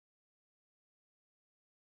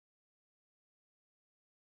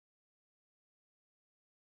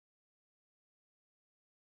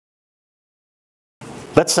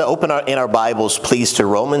Let's open in our Bibles, please, to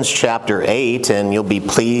Romans chapter 8, and you'll be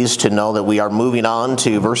pleased to know that we are moving on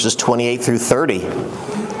to verses 28 through 30.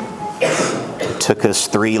 It took us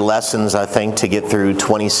 3 lessons, I think, to get through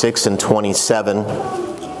 26 and 27.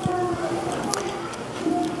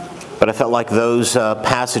 But I felt like those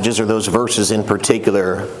passages, or those verses in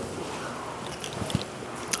particular,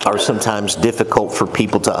 are sometimes difficult for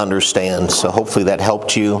people to understand. So hopefully that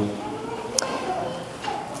helped you.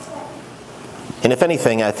 And if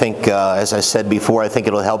anything, I think, as I said before, I think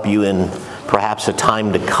it'll help you in perhaps a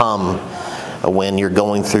time to come when you're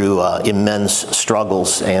going through immense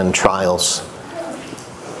struggles and trials.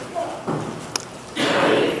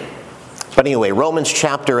 But anyway, Romans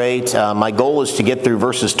chapter 8, my goal is to get through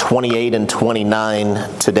verses 28 and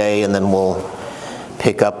 29 today, and then we'll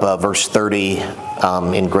pick up verse 30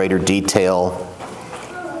 in greater detail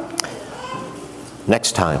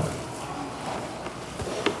next time.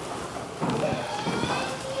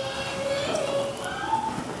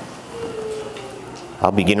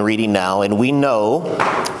 I'll begin reading now. And we know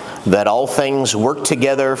that all things work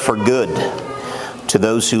together for good to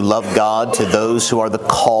those who love God, to those who are the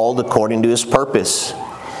called according to His purpose.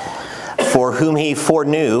 For whom He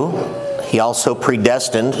foreknew, He also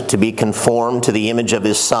predestined to be conformed to the image of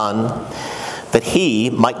His Son, that He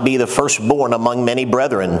might be the firstborn among many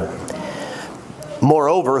brethren.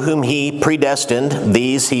 Moreover, whom He predestined,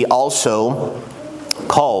 these He also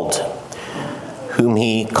called. Whom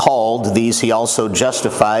He called, these He also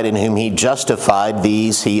justified, and whom He justified,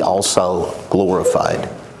 these He also glorified.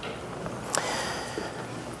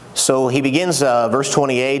 So he begins verse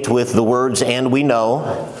 28 with the words, "And we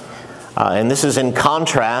know." And this is in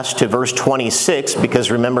contrast to verse 26,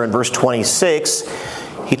 because remember in verse 26,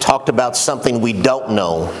 he talked about something we don't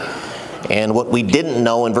know. And what we didn't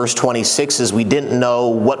know in verse 26 is we didn't know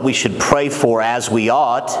what we should pray for as we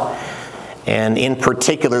ought. And in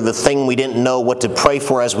particular, the thing we didn't know what to pray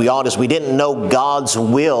for as we ought is we didn't know God's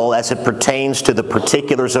will as it pertains to the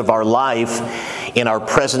particulars of our life in our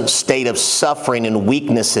present state of suffering and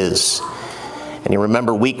weaknesses. And you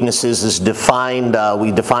remember weaknesses is defined,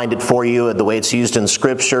 we defined it for you, the way it's used in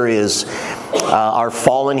Scripture is our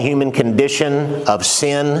fallen human condition of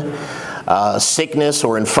sin, sickness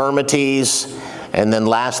or infirmities, and then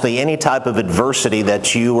lastly, any type of adversity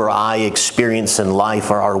that you or I experience in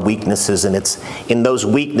life are our weaknesses. And it's in those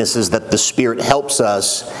weaknesses that the Spirit helps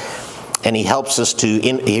us, and He helps us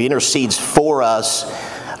He intercedes for us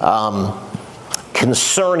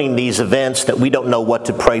concerning these events that we don't know what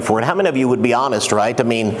to pray for. And how many of you would be honest, right? I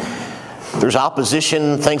mean, there's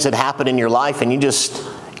opposition, things that happen in your life, and you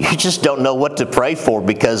just don't know what to pray for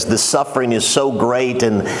because the suffering is so great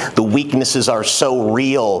and the weaknesses are so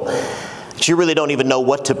real. You really don't even know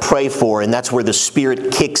what to pray for, and that's where the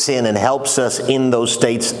Spirit kicks in and helps us in those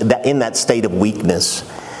states, in that state of weakness.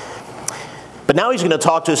 But now he's going to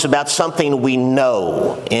talk to us about something we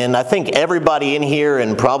know, and I think everybody in here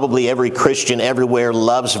and probably every Christian everywhere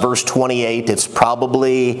loves verse 28. It's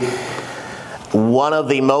probably one of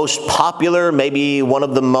the most popular, maybe one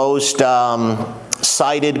of the most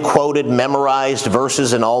cited, quoted, memorized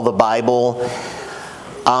verses in all the Bible.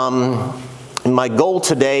 My goal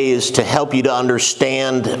today is to help you to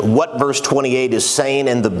understand what verse 28 is saying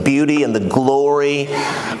and the beauty and the glory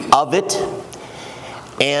of it.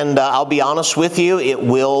 And I'll be honest with you, it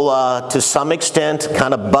will, to some extent,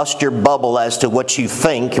 kind of bust your bubble as to what you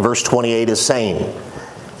think verse 28 is saying.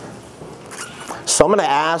 So I'm going to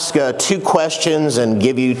ask 2 questions and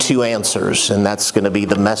give you 2 answers, and that's going to be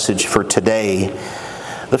the message for today.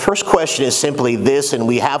 The first question is simply this, and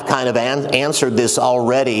we have kind of answered this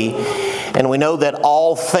already, and we know that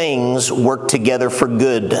all things work together for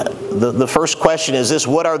good. The first question is this: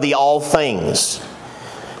 what are the all things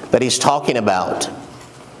that he's talking about?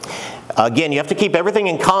 Again, you have to keep everything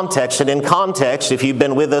in context, and in context, if you've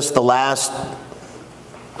been with us the last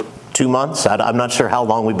 2 months, I'm not sure how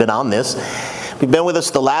long we've been on this. If you've been with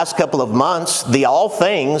us the last couple of months, the all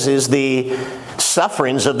things is the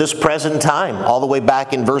sufferings of this present time, all the way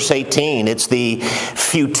back in verse 18. It's the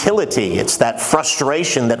futility, it's that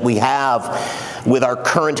frustration that we have with our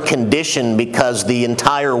current condition because the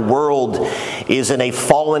entire world is in a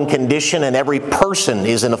fallen condition and every person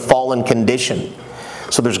is in a fallen condition.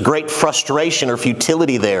 So there's great frustration or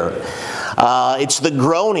futility there. It's the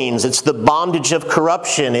groanings, it's the bondage of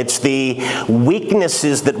corruption, it's the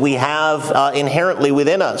weaknesses that we have inherently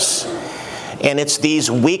within us. And it's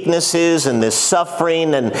these weaknesses and this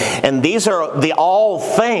suffering, and these are the all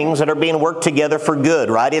things that are being worked together for good,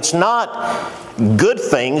 right? It's not good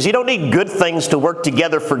things. You don't need good things to work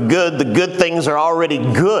together for good. The good things are already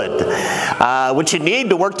good. What you need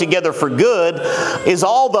to work together for good is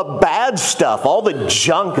all the bad stuff, all the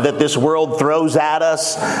junk that this world throws at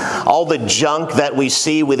us, all the junk that we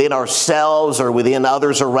see within ourselves or within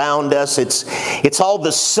others around us. It's all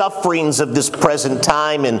the sufferings of this present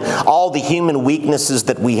time and all the human weaknesses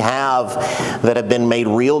that we have that have been made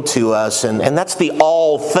real to us. And that's the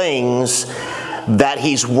all things that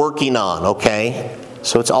He's working on, okay?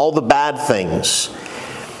 So it's all the bad things.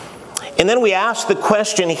 And then we ask the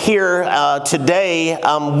question here today,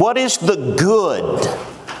 what is the good?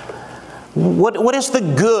 What is the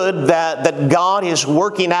good that God is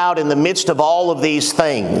working out in the midst of all of these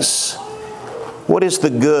things? What is the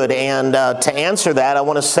good? And to answer that, I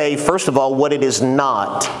want to say, first of all, what it is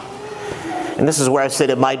not. And this is where I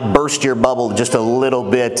said it might burst your bubble just a little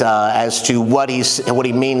bit as to what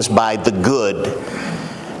he means by the good.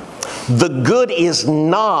 The good is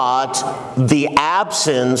not the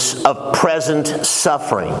absence of present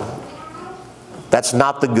suffering. That's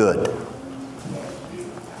not the good.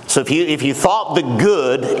 So if you thought the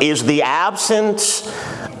good is the absence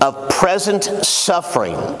of present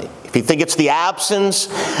suffering, if you think it's the absence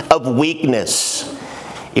of weakness,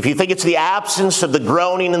 if you think it's the absence of the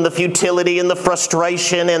groaning and the futility and the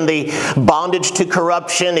frustration and the bondage to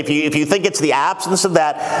corruption, if you think it's the absence of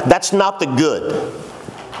that, that's not the good.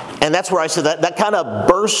 And that's where I said that kind of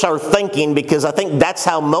bursts our thinking, because I think that's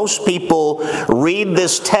how most people read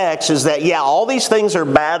this text, is that, yeah, all these things are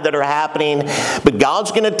bad that are happening, but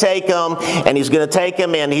God's going to take them, and He's going to take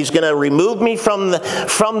them, and He's going to remove me from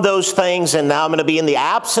those things, and now I'm going to be in the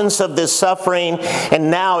absence of this suffering, and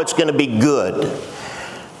now it's going to be good.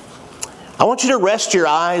 I want you to rest your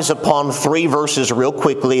eyes upon 3 verses real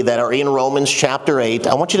quickly that are in Romans chapter 8.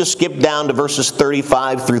 I want you to skip down to verses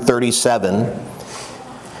 35 through 37.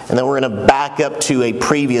 And then we're going to back up to a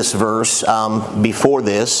previous verse before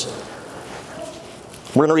this.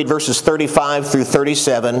 We're going to read verses 35 through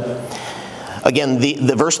 37. Again,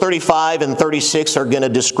 the verse 35 and 36 are going to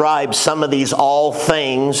describe some of these all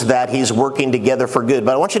things that He's working together for good.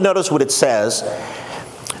 But I want you to notice what it says.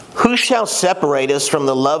 Who shall separate us from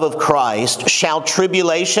the love of Christ? Shall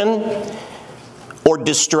tribulation, or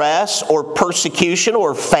distress, or persecution,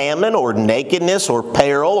 or famine, or nakedness, or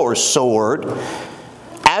peril, or sword?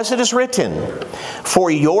 As it is written,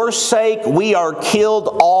 for your sake we are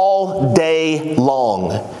killed all day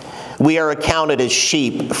long. We are accounted as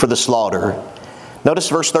sheep for the slaughter. Notice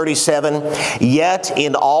verse 37, yet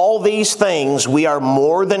in all these things we are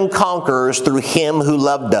more than conquerors through Him who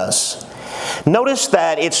loved us. Notice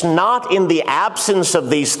that it's not in the absence of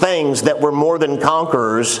these things that we're more than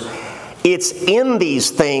conquerors. It's in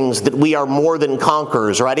these things that we are more than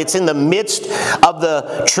conquerors, right? It's in the midst of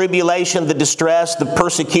the tribulation, the distress, the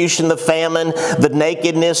persecution, the famine, the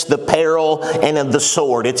nakedness, the peril, and the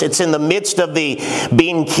sword. It's in the midst of the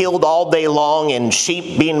being killed all day long and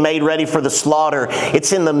sheep being made ready for the slaughter.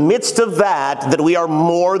 It's in the midst of that we are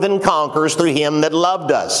more than conquerors through Him that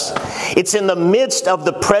loved us. It's in the midst of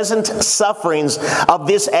the present sufferings of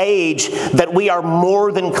this age that we are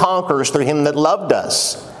more than conquerors through Him that loved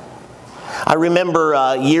us. I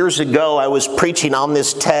remember years ago I was preaching on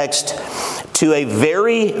this text to a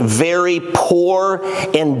very, very poor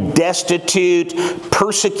and destitute,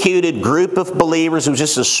 persecuted group of believers. It was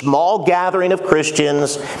just a small gathering of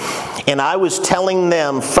Christians. And I was telling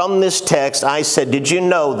them from this text, I said, did you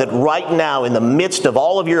know that right now in the midst of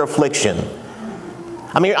all of your affliction,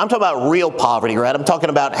 I mean, I'm talking about real poverty, right? I'm talking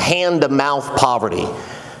about hand-to-mouth poverty.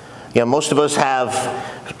 You know, most of us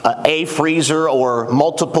have a freezer or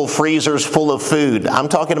multiple freezers full of food. I'm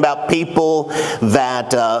talking about people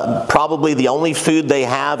that probably the only food they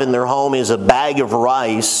have in their home is a bag of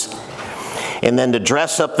rice. And then to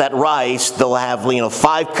dress up that rice, they'll have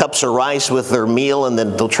 5 cups of rice with their meal, and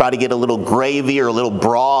then they'll try to get a little gravy or a little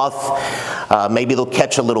broth. Maybe they'll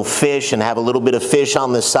catch a little fish and have a little bit of fish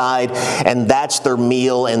on the side, and that's their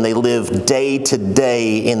meal, and they live day to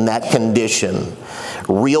day in that condition.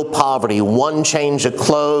 Real poverty, 1 change of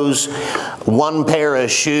clothes, 1 pair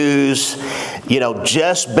of shoes,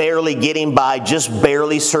 just barely getting by, just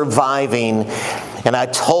barely surviving. And I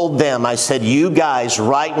told them, I said, you guys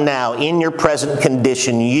right now in your present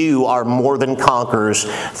condition, you are more than conquerors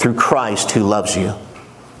through Christ who loves you.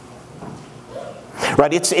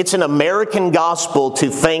 Right? It's an American gospel to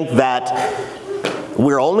think that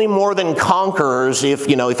we're only more than conquerors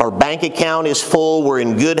if our bank account is full, we're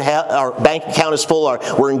in good health, our bank account is full,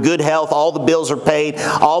 we're in good health, all the bills are paid,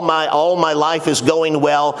 all my life is going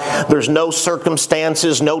well, there's no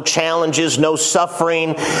circumstances, no challenges, no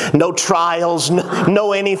suffering, no trials,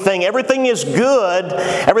 no anything. Everything is good,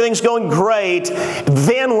 everything's going great,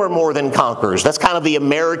 then we're more than conquerors. That's kind of the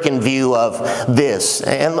American view of this.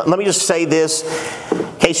 And let me just say this,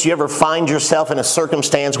 in case you ever find yourself in a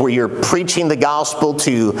circumstance where you're preaching the gospel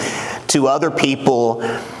to other people,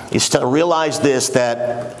 is to realize this,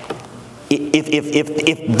 that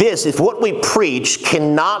if what we preach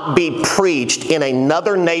cannot be preached in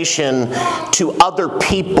another nation to other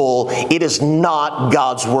people, it is not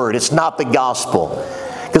God's word. It's not the gospel.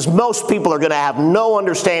 Because most people are going to have no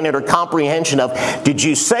understanding or comprehension of, did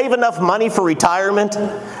you save enough money for retirement?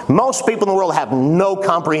 Most people in the world have no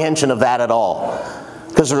comprehension of that at all.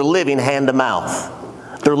 Because they're living hand to mouth.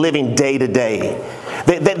 They're living day to day.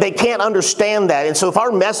 They can't understand that. And so if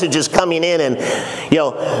our message is coming in and,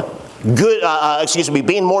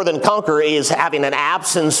 being more than conqueror is having an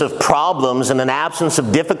absence of problems and an absence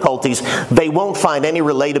of difficulties, they won't find any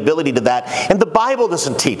relatability to that. And the Bible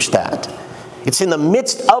doesn't teach that. It's in the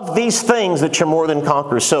midst of these things that you're more than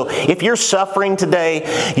conquerors. So if you're suffering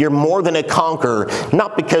today, you're more than a conqueror,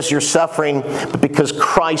 not because you're suffering, but because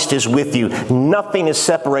Christ is with you. Nothing is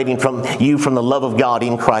separating from you from the love of God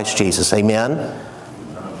in Christ Jesus. Amen?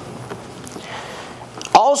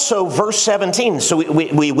 Also, verse 17, so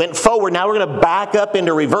we went forward, now we're going to back up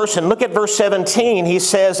into reverse and look at verse 17. He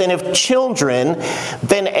says, and if children,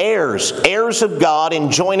 then heirs, heirs of God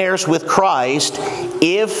and joint heirs with Christ,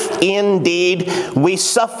 if indeed we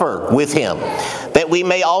suffer with Him, that we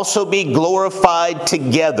may also be glorified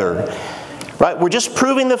together. Right? We're just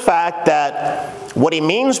proving the fact that what he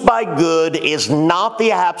means by good is not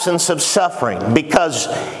the absence of suffering, because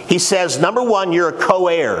he says, number one, you're a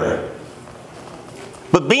co-heir.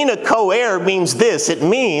 But being a co-heir means this. It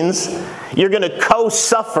means you're going to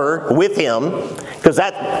co-suffer with Him. Because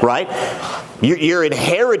that, right? You're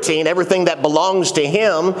inheriting everything that belongs to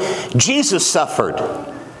Him. Jesus suffered.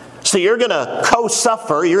 So you're going to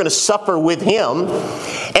co-suffer. You're going to suffer with Him.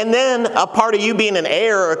 And then a part of you being an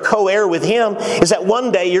heir or a co-heir with Him is that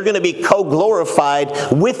one day you're going to be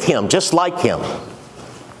co-glorified with Him, just like Him.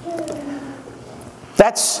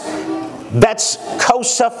 That's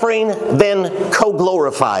co-suffering, then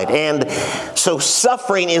co-glorified. And so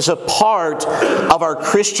suffering is a part of our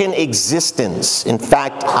Christian existence. In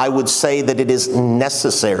fact, I would say that it is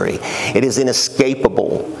necessary. It is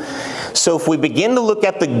inescapable. So if we begin to look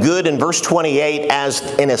at the good in verse 28 as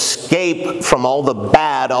an escape from all the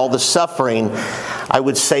bad, all the suffering, I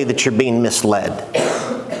would say that you're being misled.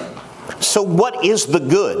 So what is the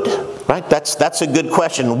good? Right? That's a good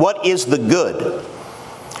question. What is the good?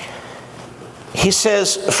 He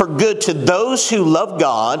says, for good to those who love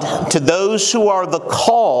God, to those who are the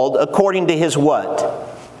called according to His what?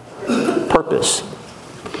 Purpose.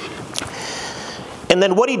 And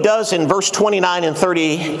then what he does in verse 29 and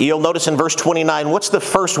 30, you'll notice in verse 29, what's the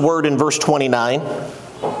first word in verse 29?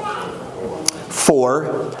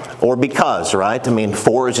 For, or because, right? I mean,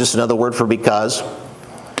 for is just another word for because.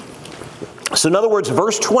 So in other words,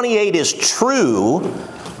 verse 28 is true,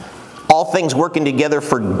 all things working together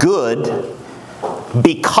for good,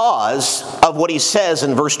 because of what he says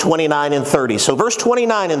in verse 29 and 30. So verse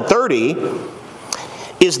 29 and 30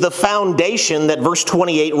 is the foundation that verse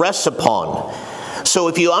 28 rests upon. So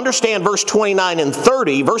if you understand verse 29 and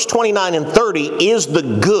 30, verse 29 and 30 is the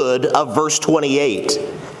good of verse 28.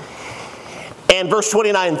 And verse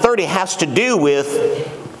 29 and 30 has to do with,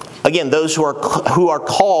 again, those who are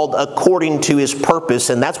called according to His purpose,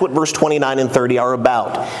 and that's what verse 29 and 30 are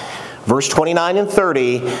about. Verse 29 and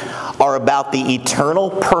 30 are about the eternal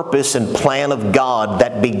purpose and plan of God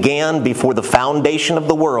that began before the foundation of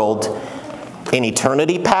the world in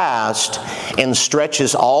eternity past and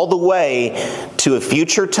stretches all the way to a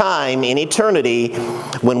future time in eternity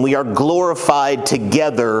when we are glorified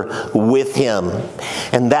together with Him.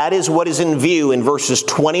 And that is what is in view in verses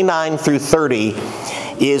 29 through 30,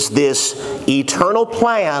 is this eternal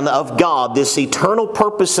plan of God, this eternal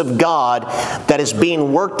purpose of God that is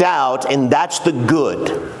being worked out, and that's the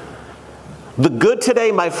good. The good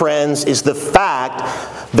today, my friends, is the fact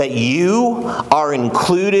that you are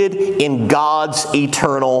included in God's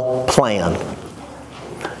eternal plan.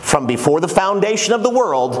 From before the foundation of the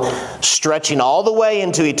world, stretching all the way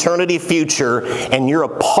into eternity future, and you're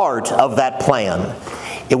a part of that plan.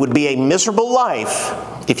 It would be a miserable life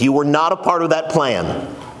if you were not a part of that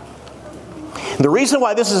plan. The reason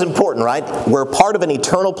why this is important, right? We're a part of an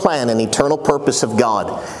eternal plan, an eternal purpose of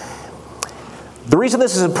God. The reason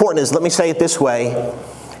this is important is, let me say it this way.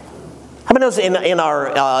 How many knows in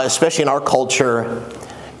our, especially in our culture,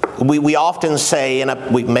 we often say,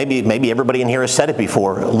 and maybe everybody in here has said it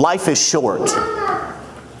before, life is short.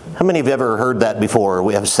 How many of you have ever heard that before?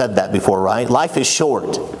 We have said that before, right? Life is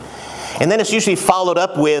short. And then it's usually followed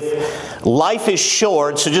up with, life is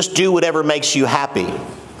short, so just do whatever makes you happy.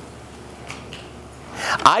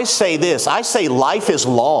 I say this, I say life is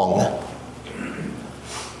long.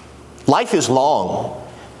 Life is long.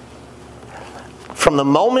 From the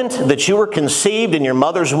moment that you were conceived in your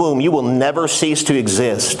mother's womb, you will never cease to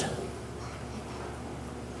exist.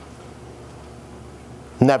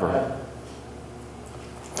 Never.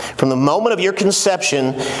 From the moment of your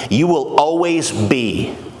conception, you will always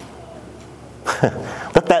be.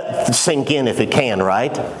 Let that sink in if it can,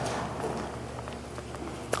 right?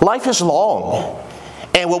 Life is long.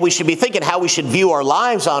 And what we should be thinking, how we should view our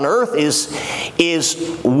lives on earth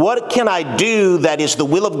is what can I do that is the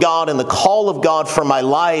will of God and the call of God for my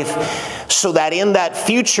life, so that in that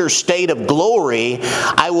future state of glory,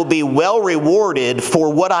 I will be well rewarded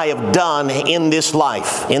for what I have done in this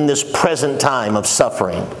life, in this present time of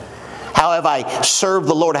suffering. How have I served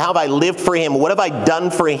the Lord? How have I lived for Him? What have I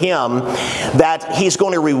done for Him that He's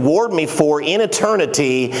going to reward me for in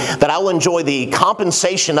eternity, that I will enjoy the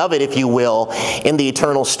compensation of it, if you will, in the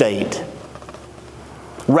eternal state?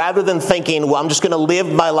 Rather than thinking, well, I'm just going to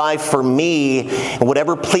live my life for me, and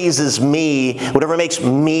whatever pleases me, whatever makes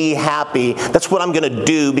me happy, that's what I'm going to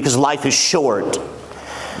do because life is short.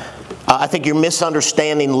 I think you're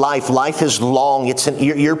misunderstanding life. Life is long.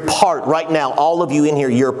 You're part, right now, all of you in here,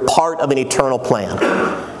 you're part of an eternal plan.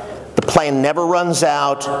 The plan never runs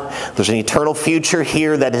out. There's an eternal future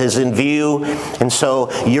here that is in view. And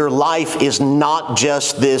so your life is not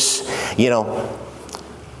just this,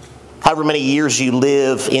 however many years you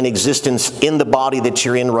live in existence in the body that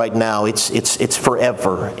you're in right now. It's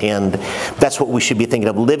forever. And that's what we should be thinking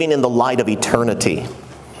of, living in the light of eternity.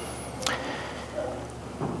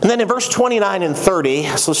 And then in verse 29 and 30,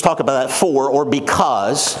 so let's talk about that, for or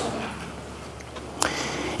because.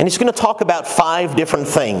 And he's going to talk about 5 different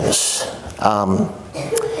things.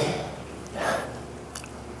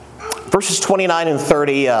 Verses 29 and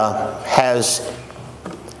 30 has,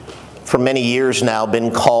 for many years now, been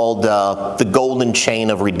called the golden chain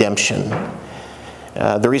of redemption.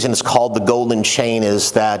 The reason it's called the golden chain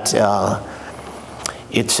is that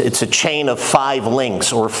it's a chain of 5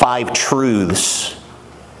 links or 5 truths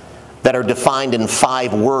that are defined in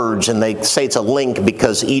 5 words, and they say it's a link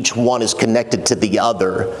because each one is connected to the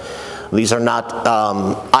other. These are not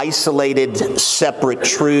isolated, separate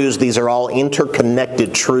truths. These are all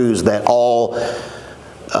interconnected truths that all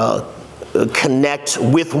connect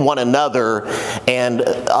with one another. And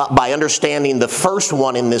by understanding the first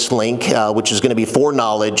one in this link, which is going to be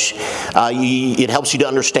foreknowledge, it helps you to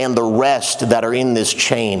understand the rest that are in this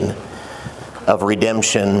chain of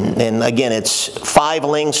redemption. And again, it's 5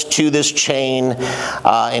 links to this chain,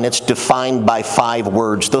 and it's defined by 5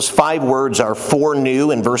 words. Those 5 words are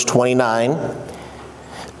foreknew in verse 29,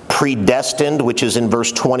 predestined, which is in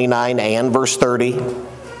verse 29 and verse 30,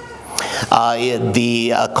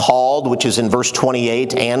 called, which is in verse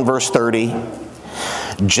 28 and verse 30,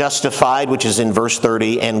 justified, which is in verse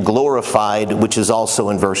 30, and glorified, which is also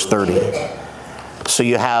in verse 30. So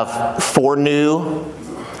you have foreknew,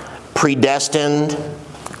 predestined,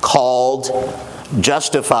 called,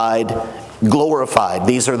 justified, glorified.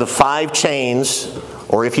 These are the 5 chains,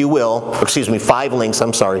 or if you will, 5 links,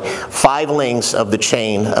 5 links of the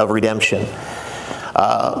chain of redemption.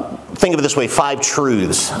 Think of it this way, 5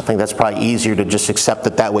 truths. I think that's probably easier to just accept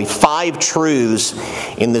it that way. 5 truths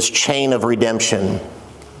in this chain of redemption.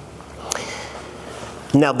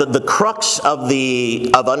 Now, the crux of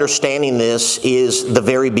understanding this is the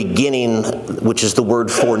very beginning, which is the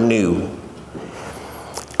word foreknew.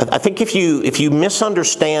 I think if you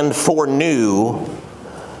misunderstand foreknew,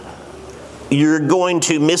 you're going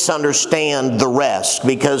to misunderstand the rest,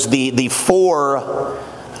 because the 4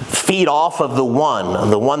 feed off of the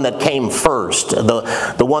one that came first,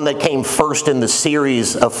 the one that came first in the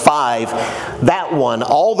series of 5. That one,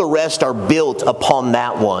 all the rest are built upon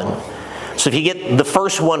that one. So if you get the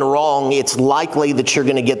first one wrong, it's likely that you're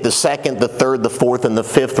going to get the second, the third, the fourth, and the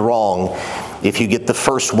fifth wrong if you get the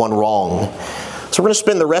first one wrong. So we're going to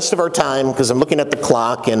spend the rest of our time, because I'm looking at the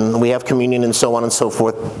clock and we have communion and so on and so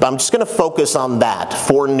forth, but I'm just going to focus on that,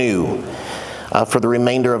 foreknew, for the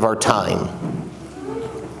remainder of our time.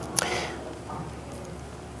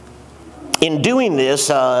 In doing this,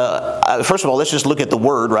 first of all, let's just look at the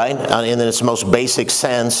word, right, in its most basic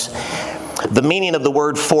sense. The meaning of the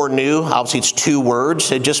word foreknew, obviously it's two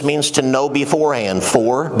words. It just means to know beforehand.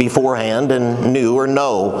 For, beforehand, and knew or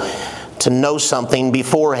know. To know something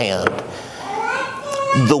beforehand.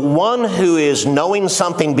 The one who is knowing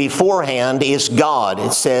something beforehand is God.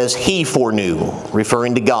 It says He foreknew,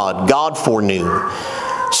 referring to God. God foreknew.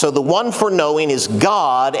 So the one foreknowing is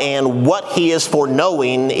God, and what He is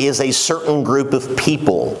foreknowing is a certain group of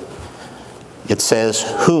people. It says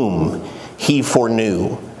whom He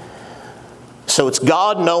foreknew. So it's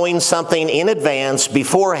God knowing something in advance,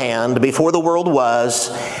 beforehand, before the world was.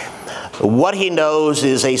 What He knows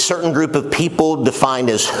is a certain group of people defined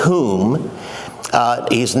as whom.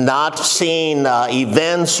 He's not seeing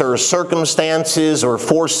events or circumstances or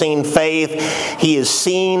foreseeing faith. He is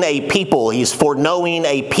seeing a people. He's foreknowing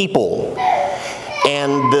a people.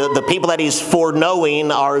 And the people that He's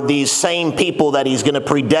foreknowing are these same people that He's going to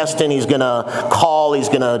predestine, He's going to call, He's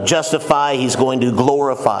going to justify, He's going to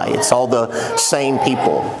glorify. It's all the same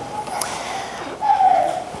people.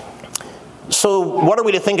 So what are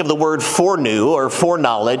we to think of the word foreknew or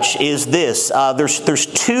foreknowledge is this. There's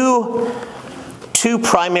two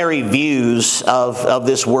primary views of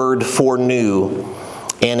this word foreknew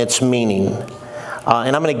and its meaning.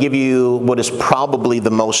 And I'm going to give you what is probably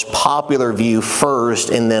the most popular view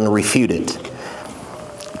first and then refute it.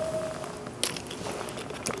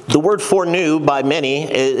 The word foreknew by many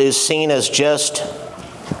is seen as just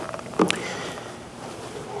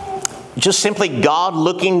simply God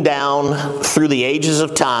looking down through the ages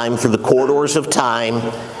of time, through the corridors of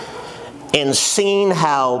time, and seeing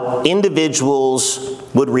how individuals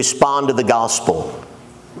would respond to the gospel.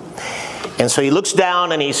 And so He looks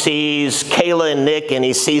down and He sees Kayla and Nick, and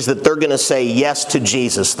He sees that they're going to say yes to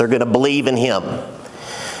Jesus. They're going to believe in Him.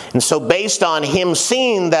 And so based on Him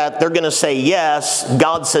seeing that they're going to say yes,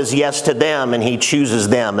 God says yes to them and He chooses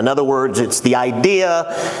them. In other words, it's the idea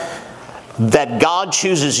that God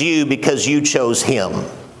chooses you because you chose Him.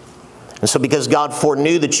 And so because God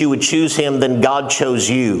foreknew that you would choose Him, then God chose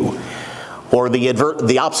you. Or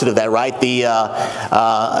the opposite of that, right?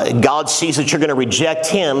 God sees that you're going to reject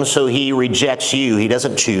Him, so He rejects you. He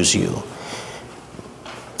doesn't choose you.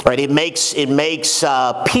 Right? It makes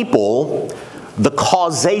people the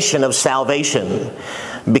causation of salvation,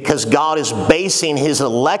 because God is basing His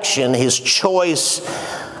election, His choice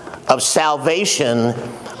of salvation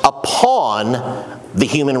upon the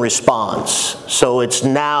human response. So it's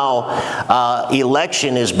now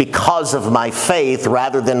election is because of my faith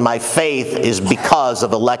rather than my faith is because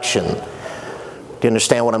of election. Do you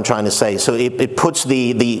understand what I'm trying to say? So it puts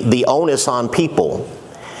the onus on people.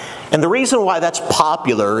 And the reason why that's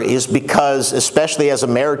popular is because, especially as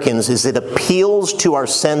Americans, is it appeals to our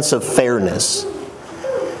sense of fairness.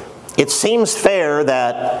 It seems fair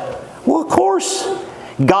that, well, of course,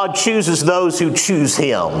 God chooses those who choose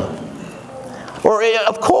Him. Or,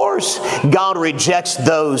 of course, God rejects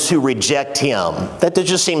those who reject Him. That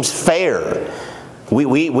just seems fair.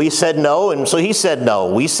 We said no, and so He said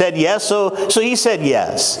no. We said yes, so He said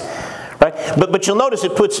yes. Right? But you'll notice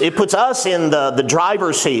it puts us in the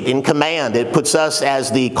driver's seat, in command. It puts us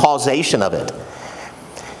as the causation of it.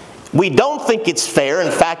 We don't think it's fair.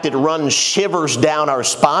 In fact, it runs shivers down our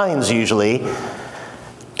spines usually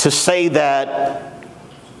to say that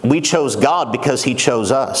we chose God because He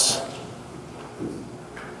chose us.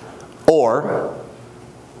 Or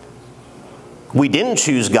we didn't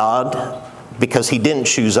choose God because He didn't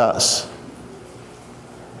choose us.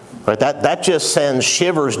 Right? That just sends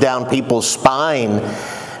shivers down people's spine,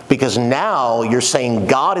 because now you're saying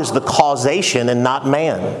God is the causation and not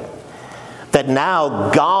man. That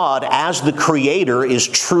now God, as the Creator, is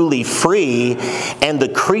truly free and the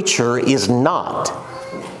creature is not.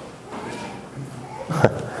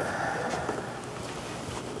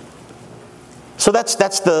 So that's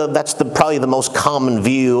probably the most common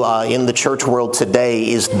view in the church world today,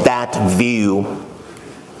 is that view.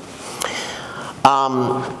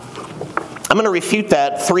 I'm going to refute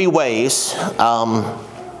that three ways.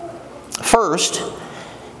 First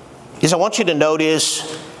is I want you to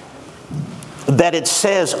notice that it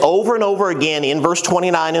says over and over again in verse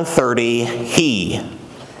 29 and 30, He,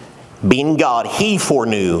 being God, He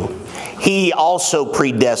foreknew. He also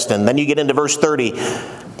predestined. Then you get into verse 30.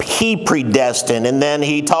 He predestined, and then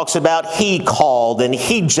he talks about He called, and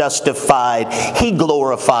He justified, He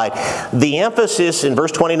glorified. The emphasis in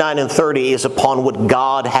verse 29 and 30 is upon what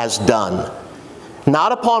God has done,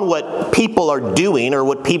 not upon what people are doing or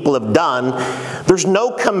what people have done. There's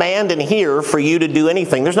no command in here for you to do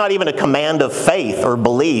anything. There's not even a command of faith or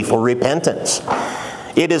belief or repentance.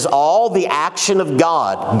 It is all the action of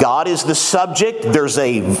God. God is the subject. There's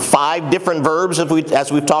 5 different verbs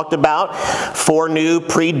as we've talked about. Foreknew,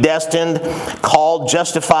 predestined, called,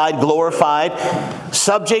 justified, glorified.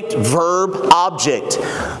 Subject, verb, object.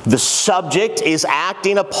 The subject is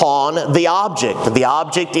acting upon the object. The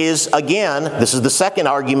object is, again, this is the second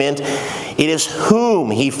argument, it is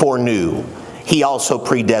whom he foreknew. He also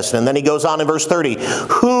predestined. And then he goes on in verse 30,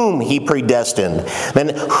 whom he predestined,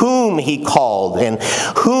 then whom he called, and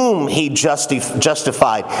whom he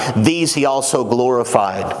justified, these he also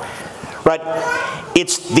glorified. Right?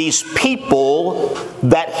 It's these people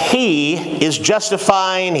that he is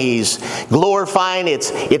justifying, he's glorifying.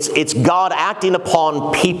 It's God acting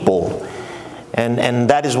upon people. And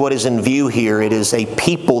that is what is in view here. It is a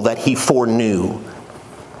people that he foreknew.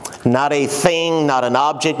 Not a thing, not an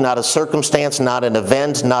object, not a circumstance, not an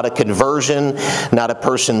event, not a conversion, not a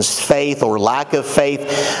person's faith or lack of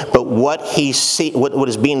faith, but what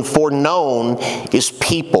is being foreknown is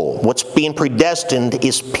people. What's being predestined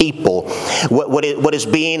is people. What is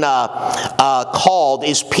being called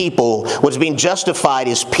is people. What is being justified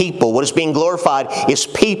is people. What is being glorified is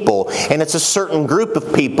people. And it's a certain group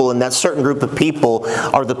of people, and that certain group of people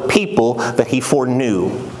are the people that he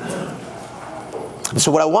foreknew. So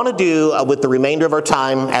what I want to do with the remainder of our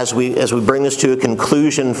time as we bring this to a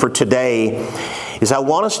conclusion for today is I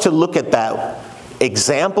want us to look at that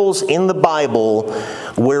examples in the Bible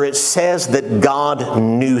where it says that God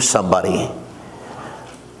knew somebody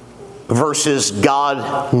versus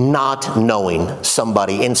God not knowing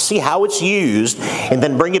somebody, and see how it's used, and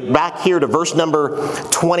then bring it back here to verse number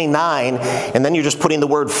 29, and then you're just putting the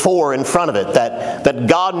word "for" in front of it, that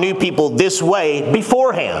God knew people this way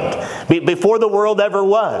beforehand, before the world ever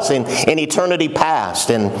was, in eternity past.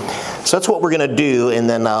 And so that's what we're going to do, and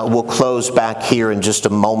then we'll close back here in just a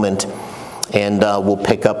moment, and we'll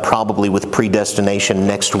pick up probably with predestination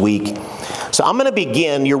next week. So I'm going to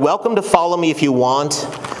begin. You're welcome to follow me if you want.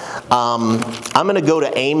 I'm going to go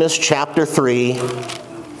to Amos chapter 3,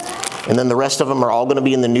 and then the rest of them are all going to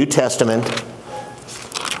be in the New Testament.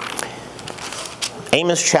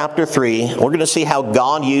 Amos chapter 3, we're going to see how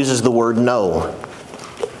God uses the word know.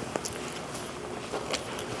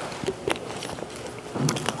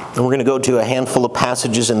 And we're going to go to a handful of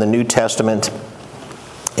passages in the New Testament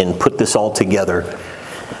and put this all together.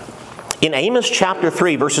 In Amos chapter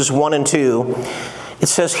 3, verses 1 and 2, it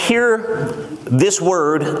says, "Hear this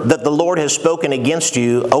word that the Lord has spoken against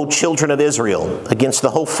you, O children of Israel, against the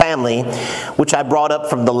whole family which I brought up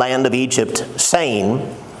from the land of Egypt, saying,"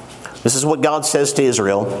 this is what God says to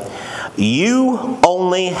Israel, "You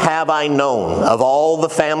only have I known of all the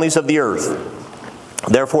families of the earth.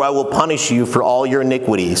 Therefore I will punish you for all your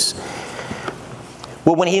iniquities."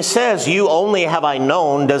 Well, when he says, "You only have I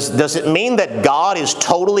known," does it mean that God is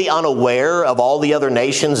totally unaware of all the other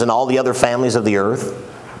nations and all the other families of the earth?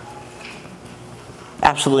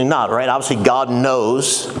 Absolutely not, right? Obviously, God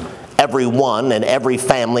knows everyone and every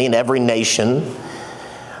family and every nation.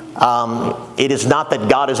 It is not that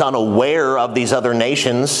God is unaware of these other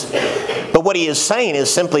nations. But what he is saying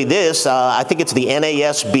is simply this. I think it's the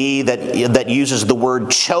NASB that uses the word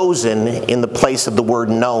chosen in the place of the word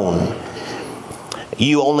known.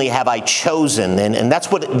 You only have I chosen. And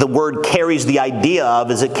that's what the word carries the idea of,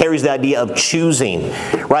 is it carries the idea of choosing.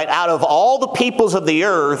 Right? Out of all the peoples of the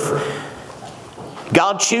earth,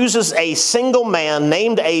 God chooses a single man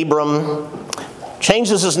named Abram,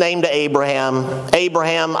 changes his name to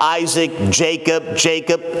Abraham, Isaac, Jacob,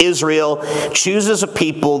 Israel, chooses a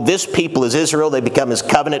people. This people is Israel. They become his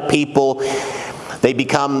covenant people. They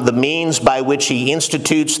become the means by which he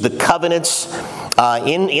institutes the covenants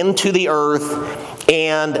into the earth.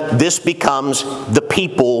 And this becomes the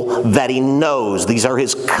people that he knows. These are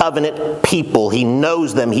his covenant people. He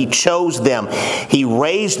knows them. He chose them. He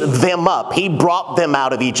raised them up. He brought them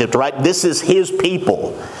out of Egypt, right? This is his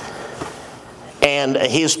people. And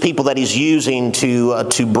his people that he's using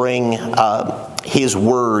to bring his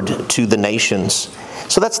word to the nations.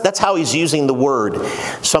 So that's how he's using the word.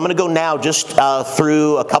 So I'm going to go now just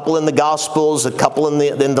through a couple in the Gospels, a couple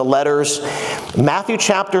in the letters. Matthew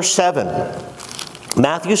chapter 7.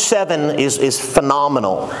 Matthew 7 is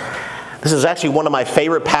phenomenal. This is actually one of my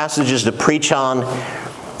favorite passages to preach on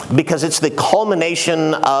because it's the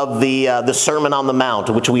culmination of the Sermon on the Mount,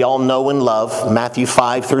 which we all know and love. Matthew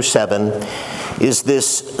 5 through 7 is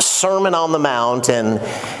this Sermon on the Mount, and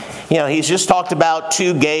he's just talked about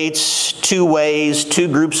 2 gates, 2 ways, 2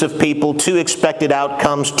 groups of people, 2 expected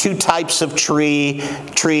outcomes, 2 types of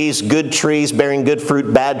trees, good trees bearing good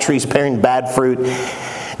fruit, bad trees bearing bad fruit.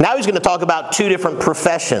 Now he's going to talk about 2 different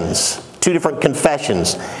professions, 2 different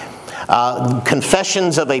confessions.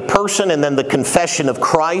 confessions of a person and then the confession of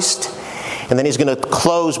Christ. And then he's going to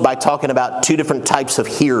close by talking about two different types of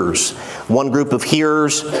hearers. One group of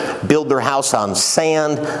hearers build their house on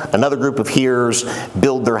sand. Another group of hearers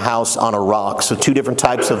build their house on a rock. So two different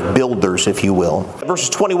types of builders, if you will. Verses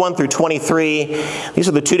 21 through 23, these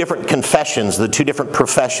are the two different confessions, the two different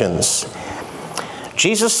professions.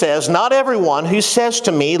 Jesus says, "Not everyone who says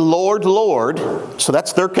to me, 'Lord, Lord,'" so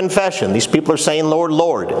that's their confession. These people are saying, "Lord,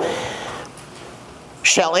 Lord,"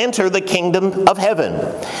 "shall enter the kingdom of heaven,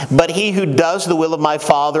 but he who does the will of my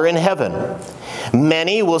Father in heaven.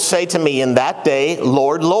 Many will say to me in that day,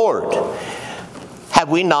 'Lord, Lord, have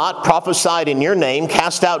we not prophesied in your name,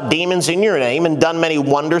 cast out demons in your name, and done many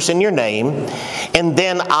wonders in your name?' And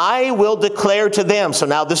then I will declare to them," so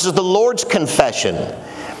now this is the Lord's confession,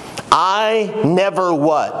 "I never"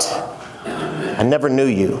 what? "I never knew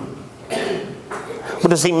you." What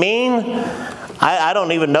does he mean? I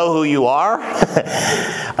don't even know who you are,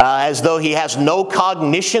 as though he has no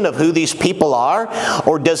cognition of who these people are?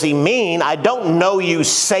 Or does he mean, I don't know you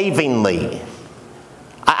savingly?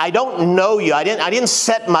 I don't know you. I didn't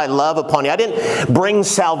set my love upon you. I didn't bring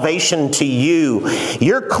salvation to you.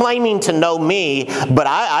 You're claiming to know me, but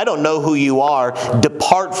I don't know who you are.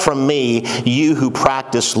 Depart from me, you who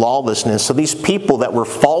practice lawlessness. So these people that were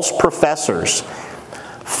false professors,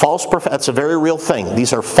 that's a very real thing.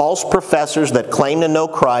 These are false professors that claim to know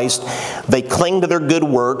Christ. They cling to their good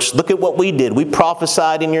works. Look at what we did. We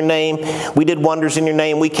prophesied in your name. We did wonders in your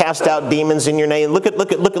name. We cast out demons in your name. Look at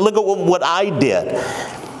what I did.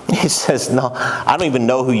 He says, "No, I don't even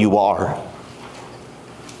know who you are."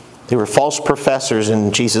 They were false professors,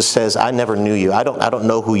 and Jesus says, "I never knew you. I don't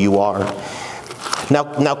know who you are."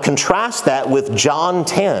 Now contrast that with John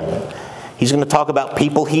 10. He's going to talk about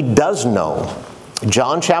people he does know.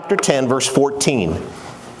 John chapter 10, verse 14.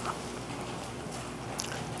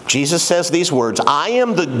 Jesus says these words, "I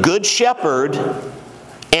am the good shepherd,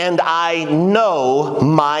 and I know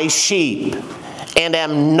my sheep, and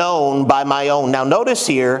am known by my own." Now notice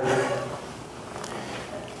here,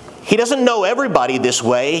 he doesn't know everybody this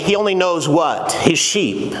way. He only knows what? His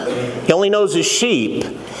sheep. He only knows his sheep.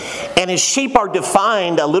 And his sheep are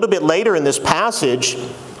defined a little bit later in this passage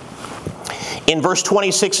in verse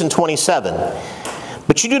 26 and 27.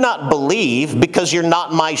 "But you do not believe because you're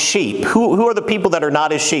not my sheep." Who are the people that are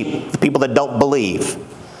not his sheep? The people that don't believe.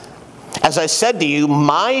 "As I said to you,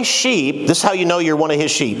 my sheep," this is how you know you're one of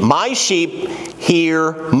his sheep, "my sheep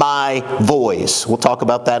hear my voice." We'll talk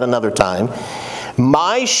about that another time.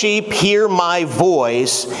 "My sheep hear my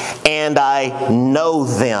voice, and I know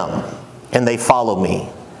them, and they follow me."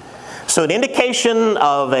 So an indication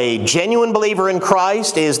of a genuine believer in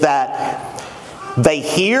Christ is that they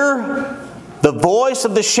hear the voice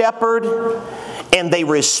of the shepherd, and they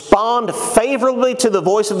respond favorably to the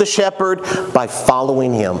voice of the shepherd by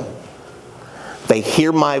following him. They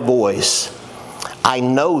hear my voice, I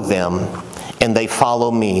know them, and they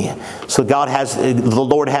follow me. So the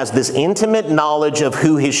Lord has this intimate knowledge of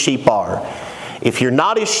who his sheep are. If you're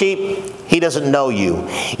not his sheep, he doesn't know you.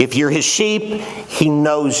 If you're his sheep, he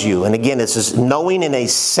knows you. And again, it's this knowing in a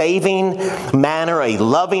saving manner, a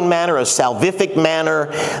loving manner, a salvific manner.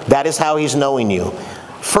 That is how he's knowing you.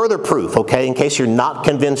 Further proof, okay, in case you're not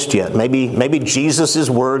convinced yet. Maybe Jesus'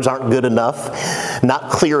 words aren't good enough, not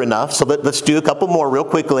clear enough. So let's do a couple more real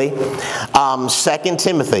quickly. 2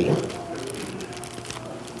 Timothy.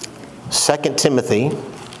 2 Timothy.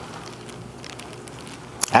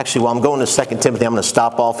 Actually, while I'm going to 2 Timothy, I'm going to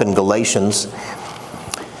stop off in Galatians.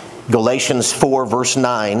 Galatians 4, verse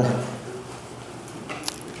 9.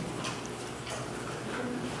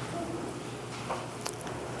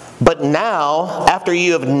 "But now, after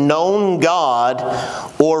you have known God,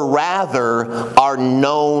 or rather are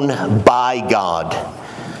known by God,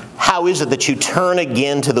 how is it that you turn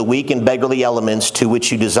again to the weak and beggarly elements to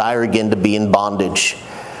which you desire again to be in bondage?"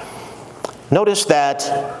 Notice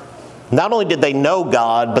that not only did they know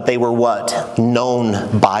God, but they were what?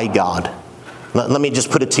 Known by God. Let me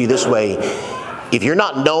just put it to you this way. If you're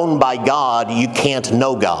not known by God, you can't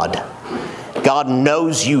know God. God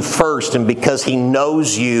knows you first, and because he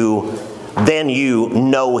knows you, then you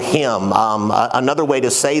know him. Another way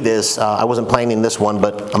to say this, I wasn't planning this one,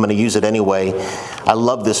 but I'm going to use it anyway. I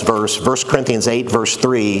love this verse. 1 Corinthians 8, verse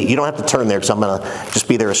 3. You don't have to turn there because I'm going to just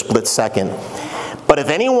be there a split second. "But if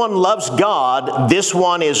anyone loves God, this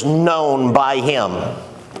one is known by him."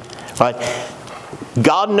 Right?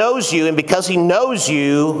 God knows you, and because he knows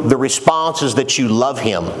you, the response is that you love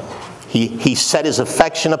him. He set his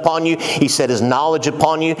affection upon you. He set his knowledge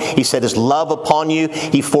upon you. He set his love upon you.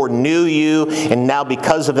 He foreknew you. And now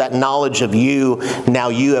because of that knowledge of you, now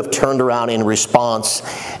you have turned around in response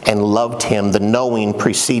and loved him, the knowing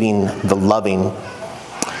preceding the loving.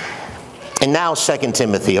 And now 2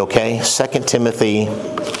 Timothy, okay? 2 Timothy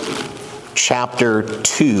chapter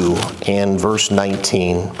 2 and verse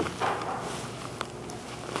 19.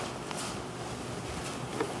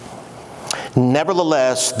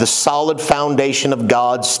 Nevertheless, the solid foundation of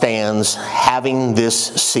God stands, having this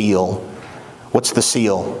seal. What's the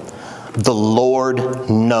seal? The Lord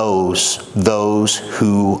knows those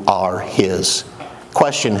who are his.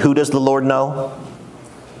 Question, who does the Lord know?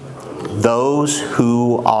 Those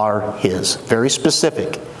who are his. Very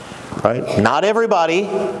specific, right? Not everybody,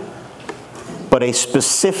 but a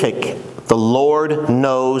specific. The Lord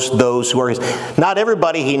knows those who are his. Not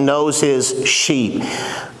everybody, he knows his sheep.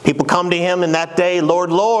 People come to him in that day,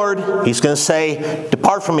 Lord, Lord. He's going to say,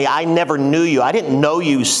 depart from me, I never knew you. I didn't know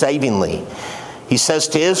you savingly. He says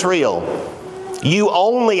to Israel, you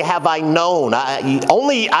only have I known.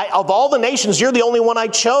 Of all the nations, you're the only one I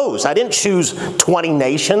chose. I didn't choose 20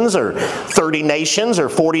 nations or 30 nations or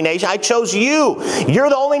 40 nations. I chose you. You're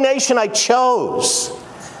the only nation I chose.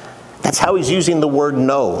 That's how he's using the word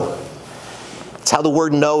know. It's how the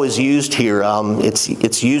word know is used here.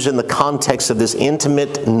 It's used in the context of this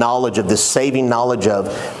intimate knowledge, of this saving knowledge of.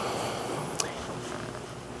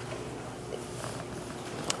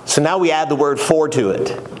 So now we add the word for to it.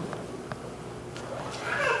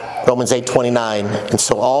 Romans 8:29. And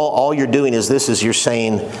so all you're doing is this, is you're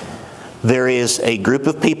saying there is a group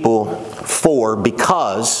of people for,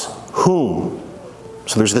 because, whom.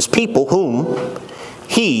 So there's this people whom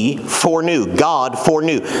he foreknew, God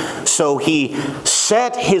foreknew. So he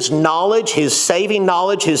set his knowledge, his saving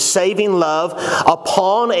love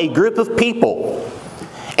upon a group of people.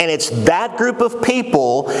 And it's that group of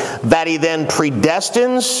people that he then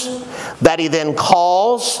predestines, that he then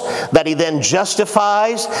calls, that he then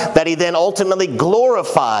justifies, that he then ultimately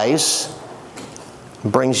glorifies,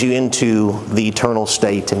 brings you into the eternal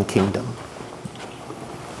state and kingdom.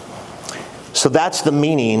 So that's the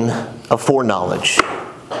meaning of foreknowledge.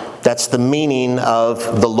 That's the meaning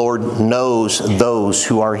of the Lord knows those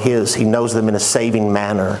who are his. He knows them in a saving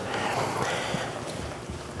manner.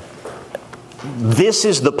 This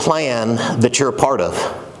is the plan that you're a part of.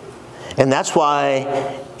 And that's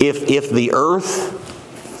why if the earth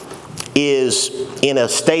is in a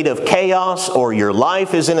state of chaos, or your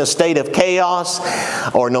life is in a state of chaos,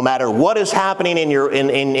 or no matter what is happening in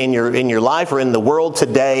your life or in the world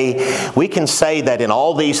today, we can say that in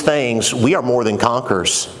all these things we are more than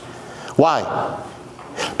conquerors. Why?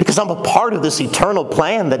 Because I'm a part of this eternal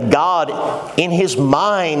plan that God, in his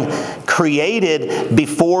mind, created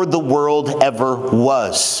before the world ever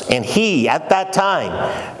was. And he, at that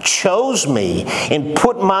time, chose me and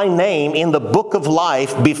put my name in the book of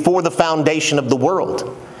life before the foundation of the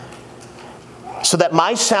world. So that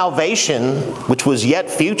my salvation, which was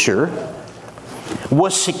yet future,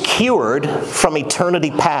 was secured from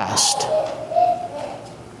eternity past.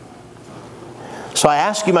 So I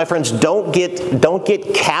ask you, my friends, don't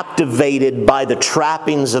get captivated by the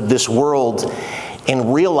trappings of this world,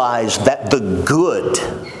 and realize that the good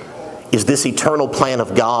is this eternal plan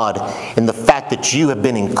of God, and the fact that you have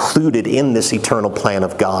been included in this eternal plan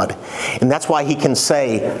of God. And that's why he can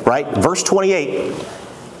say, right, verse 28,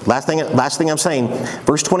 last thing I'm saying,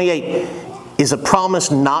 verse 28 is a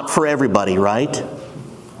promise not for everybody, right?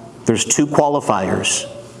 There's two qualifiers.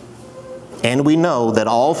 And we know that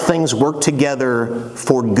all things work together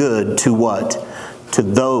for good to what? To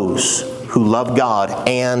those who love God,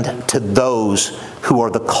 and to those who are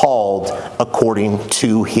the called according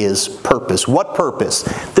to his purpose. What purpose?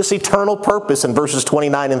 This eternal purpose in verses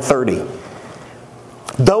 29 and 30.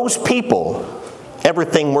 Those people,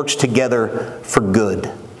 everything works together for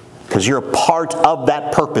good. Because you're a part of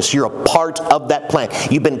that purpose. You're a part of that plan.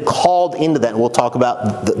 You've been called into that. And we'll talk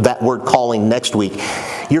about that word calling next week.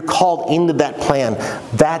 You're called into that plan.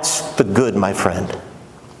 That's the good, my friend.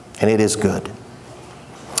 And it is good.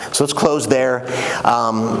 So let's close there.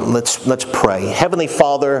 Let's pray. Heavenly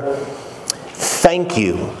Father, thank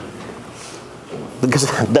you. Because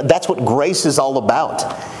that's what grace is all about.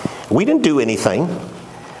 We didn't do anything.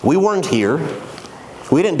 We weren't here.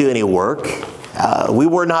 We didn't do any work. We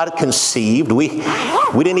were not conceived. We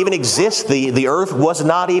didn't even exist. The earth was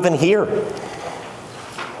not even here.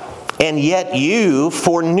 And yet you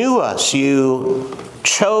foreknew us. You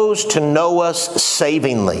chose to know us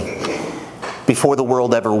savingly before the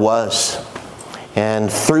world ever was.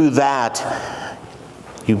 And through that,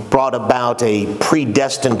 You brought about a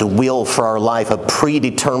predestined will for our life, a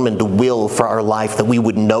predetermined will for our life that we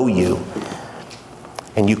would know you.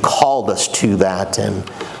 And you called us to that, and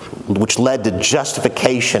which led to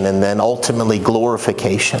justification and then ultimately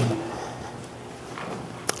glorification.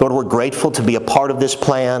 Lord, we're grateful to be a part of this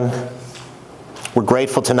plan. We're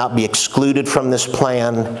grateful to not be excluded from this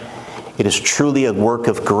plan. It is truly a work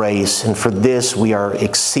of grace, and for this we are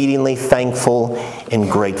exceedingly thankful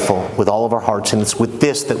and grateful with all of our hearts. And it's with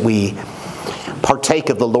this that we partake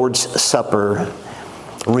of the Lord's Supper,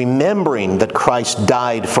 remembering that Christ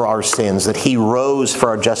died for our sins, that He rose for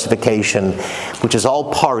our justification, which is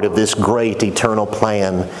all part of this great eternal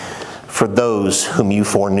plan for those whom you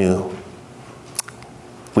foreknew.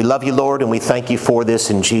 We love you, Lord, and we thank you for this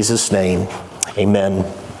in Jesus' name. Amen.